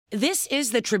This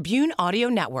is the Tribune Audio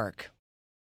Network.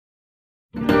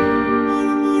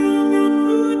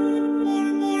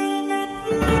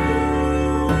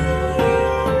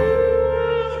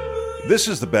 This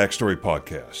is the Backstory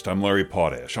Podcast. I'm Larry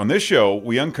Potash. On this show,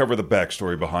 we uncover the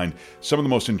backstory behind some of the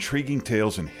most intriguing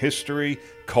tales in history,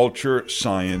 culture,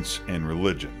 science, and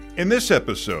religion. In this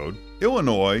episode,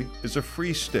 Illinois is a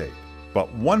free state,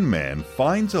 but one man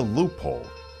finds a loophole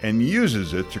and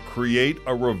uses it to create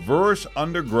a reverse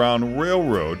underground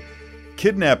railroad,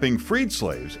 kidnapping freed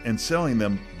slaves and selling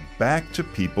them back to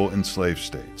people in slave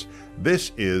states.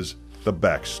 This is the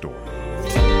Backstory.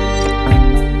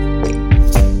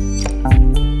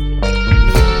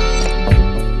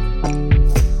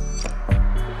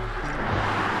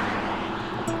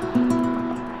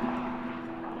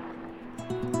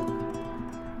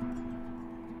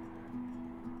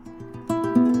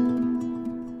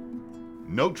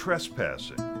 No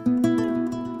trespassing.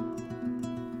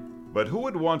 But who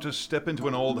would want to step into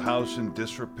an old house in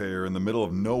disrepair in the middle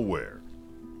of nowhere?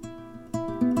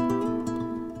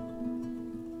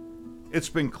 It's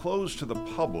been closed to the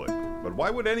public, but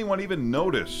why would anyone even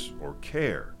notice or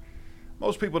care?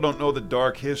 Most people don't know the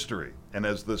dark history, and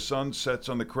as the sun sets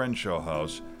on the Crenshaw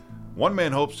house, one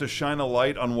man hopes to shine a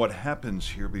light on what happens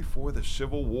here before the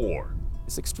Civil War.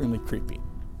 It's extremely creepy,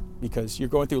 because you're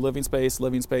going through living space,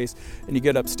 and you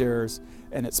get upstairs,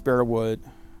 and it's bare wood,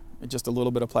 just a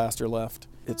little bit of plaster left.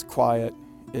 It's quiet,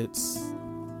 it's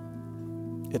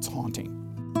haunting.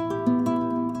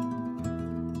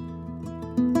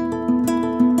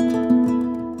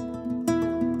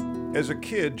 As a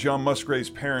kid, John Musgrave's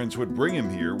parents would bring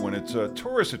him here when it's a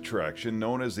tourist attraction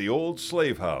known as the Old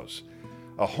Slave House,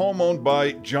 a home owned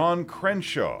by John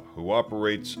Crenshaw, who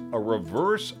operates a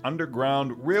reverse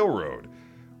underground railroad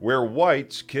where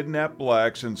whites kidnap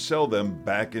blacks and sell them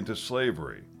back into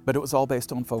slavery. But it was all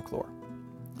based on folklore.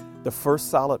 The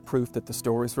first solid proof that the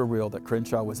stories were real, that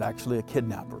Crenshaw was actually a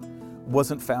kidnapper,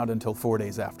 wasn't found until 4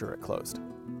 days after it closed.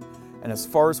 And as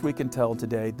far as we can tell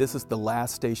today, this is the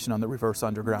last station on the reverse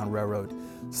underground railroad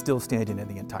still standing in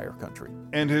the entire country.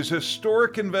 And his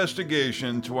historic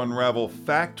investigation to unravel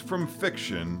fact from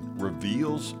fiction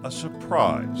reveals a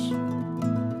surprise.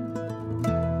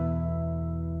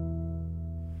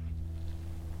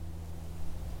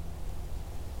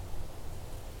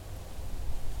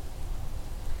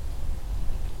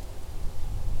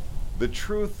 The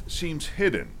truth seems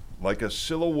hidden, like a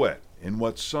silhouette, in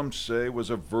what some say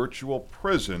was a virtual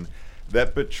prison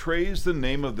that betrays the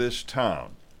name of this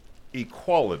town,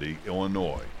 Equality,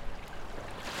 Illinois.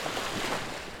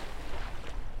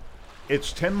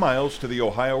 It's 10 miles to the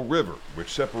Ohio River,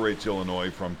 which separates Illinois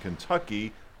from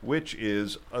Kentucky, which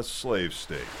is a slave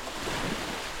state.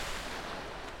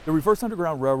 The reverse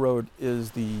underground railroad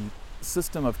is the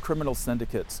system of criminal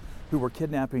syndicates who were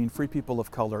kidnapping free people of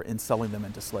color and selling them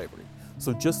into slavery.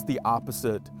 So just the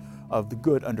opposite of the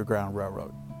good underground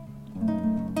railroad.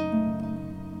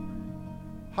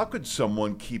 How could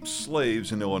someone keep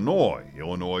slaves in Illinois?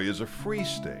 Illinois is a free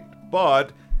state,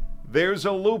 but there's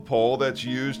a loophole that's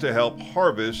used to help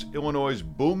harvest Illinois'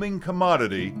 booming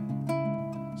commodity,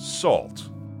 salt.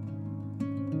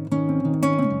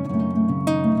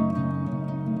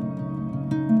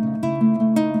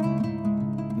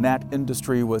 And that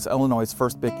industry was Illinois'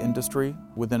 first big industry.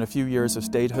 Within a few years of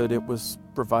statehood, it was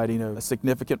providing a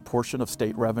significant portion of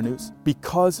state revenues.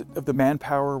 Because of the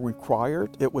manpower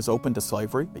required, it was open to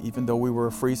slavery. Even though we were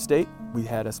a free state, we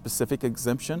had a specific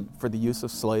exemption for the use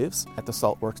of slaves at the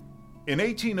salt works. In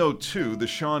 1802, the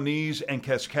Shawnees and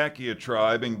Kaskaskia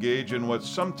tribe engaged in what's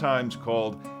sometimes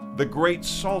called the Great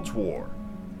Salt War.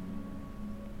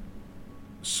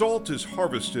 Salt is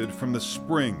harvested from the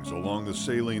springs along the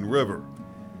Saline River.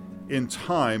 In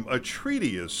time, a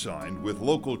treaty is signed with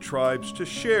local tribes to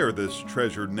share this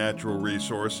treasured natural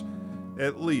resource,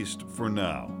 at least for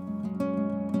now.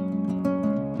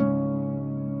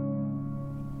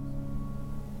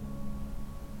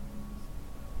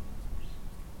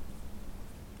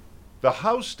 The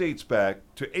house dates back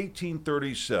to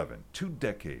 1837, 2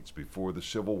 decades before the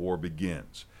Civil War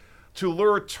begins. To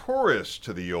lure tourists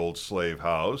to the old slave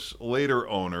house, later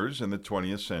owners in the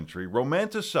 20th century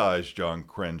romanticized John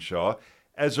Crenshaw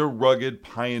as a rugged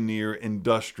pioneer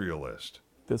industrialist.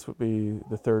 This would be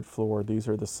the third floor. These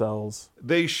are the cells.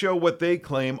 They show what they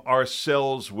claim are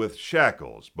cells with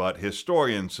shackles, but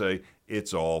historians say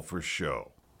it's all for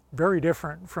show. Very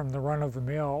different from the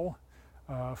run-of-the-mill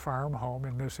farm home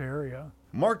in this area.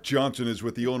 Mark Johnson is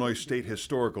with the Illinois State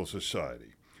Historical Society.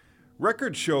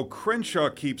 Records show Crenshaw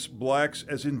keeps blacks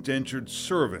as indentured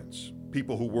servants,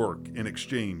 people who work in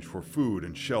exchange for food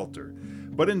and shelter.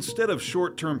 But instead of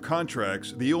short-term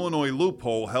contracts, the Illinois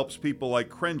loophole helps people like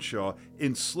Crenshaw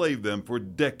enslave them for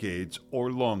decades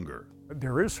or longer.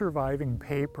 There is surviving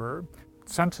paper,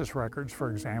 census records,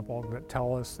 for example, that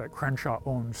tell us that Crenshaw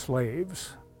owned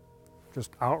slaves,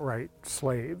 just outright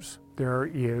slaves. There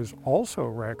is also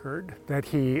record that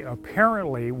he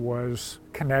apparently was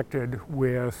connected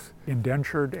with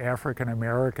indentured African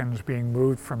Americans being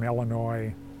moved from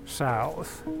Illinois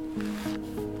south.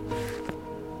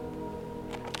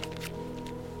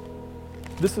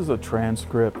 This is a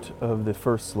transcript of the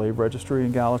first slave registry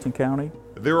in Gallatin County.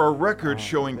 There are records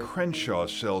showing Crenshaw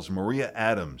sells Maria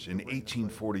Adams in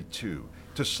 1842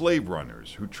 to slave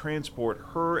runners who transport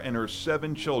her and her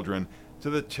 7 children to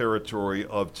the territory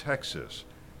of Texas.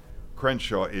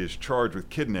 Crenshaw is charged with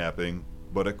kidnapping,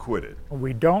 but acquitted.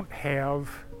 We don't have,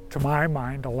 to my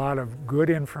mind, a lot of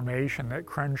good information that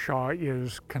Crenshaw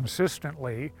is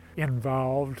consistently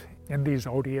involved in these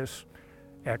odious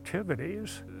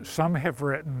activities. Some have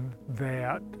written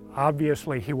that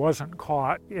obviously he wasn't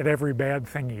caught at every bad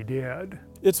thing he did.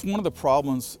 It's one of the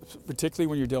problems, particularly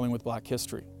when you're dealing with Black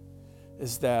history,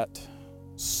 is that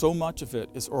so much of it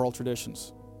is oral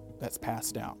traditions that's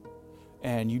passed down,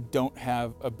 and you don't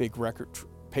have a big record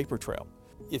paper trail.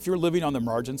 If you're living on the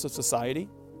margins of society,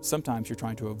 sometimes you're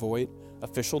trying to avoid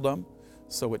officialdom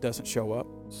so it doesn't show up.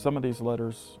 Some of these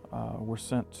letters were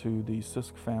sent to the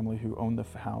Sisk family who owned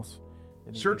the house.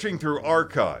 Searching through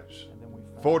archives,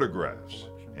 photographs,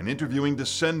 and interviewing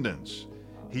descendants,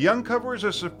 he uncovers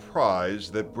a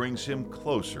surprise that brings him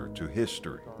closer to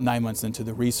history. 9 months into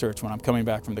the research, when I'm coming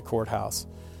back from the courthouse,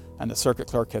 and the circuit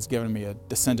clerk has given me a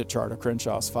descendant chart of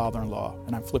Crenshaw's father-in-law,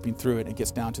 and I'm flipping through it, and it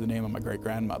gets down to the name of my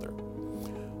great-grandmother.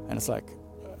 And it's like,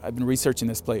 I've been researching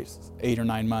this place 8 or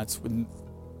 9 months, with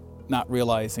not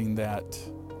realizing that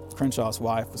Crenshaw's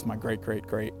wife was my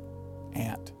great-great-great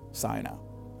aunt, Sina,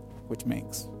 which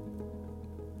makes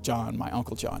John my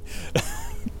Uncle John.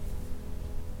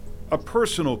 A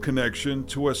personal connection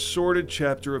to a sordid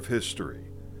chapter of history.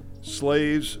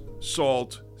 Slaves,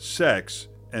 salt, sex,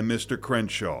 and Mr.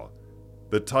 Crenshaw,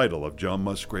 the title of John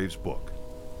Musgrave's book.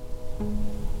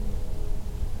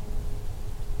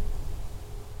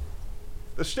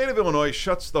 The state of Illinois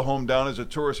shuts the home down as a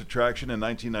tourist attraction in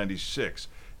 1996.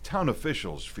 Town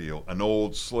officials feel an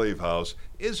old slave house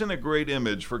isn't a great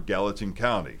image for Gallatin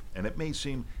County, and it may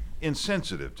seem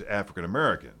insensitive to African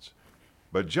Americans.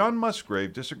 But John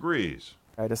Musgrave disagrees.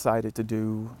 I decided to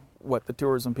do what the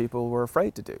tourism people were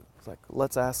afraid to do. It's like,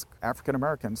 let's ask African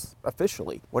Americans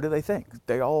officially, what do they think?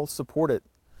 They all supported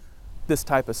this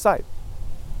type of site.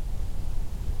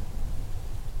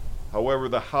 However,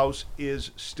 the house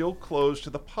is still closed to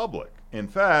the public. In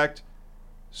fact,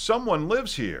 someone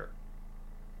lives here.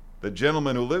 The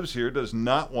gentleman who lives here does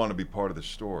not want to be part of the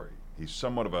story. He's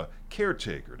somewhat of a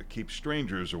caretaker to keep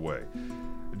strangers away.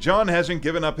 John hasn't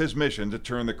given up his mission to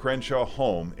turn the Crenshaw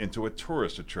home into a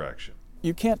tourist attraction.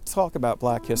 You can't talk about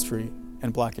Black history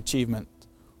and Black achievement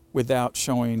without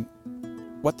showing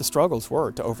what the struggles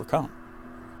were to overcome.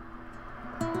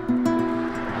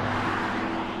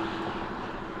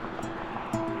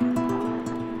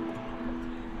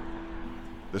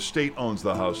 The state owns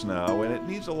the house now, and it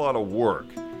needs a lot of work.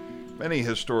 Many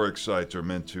historic sites are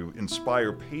meant to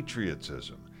inspire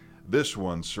patriotism. This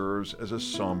one serves as a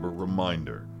somber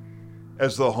reminder.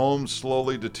 As the home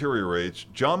slowly deteriorates,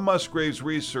 John Musgrave's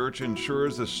research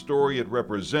ensures the story it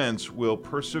represents will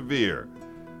persevere.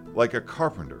 Like a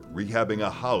carpenter rehabbing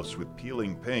a house with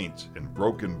peeling paint and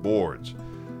broken boards,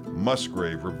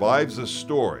 Musgrave revives the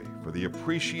story for the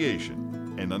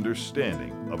appreciation and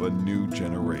understanding of a new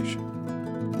generation.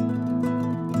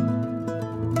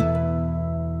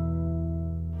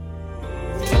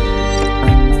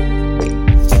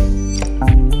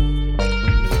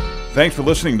 Thanks for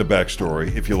listening to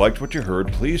Backstory. If you liked what you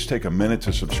heard, please take a minute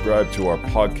to subscribe to our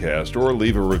podcast or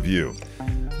leave a review.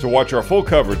 To watch our full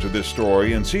coverage of this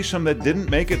story and see some that didn't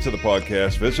make it to the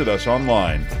podcast, visit us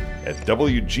online at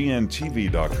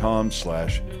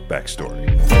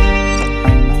wgntv.com/backstory.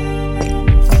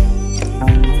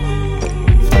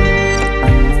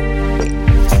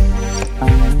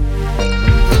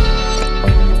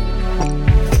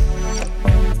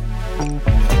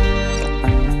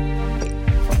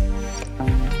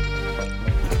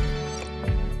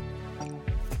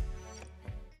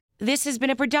 This has been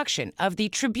a production of the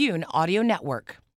Tribune Audio Network.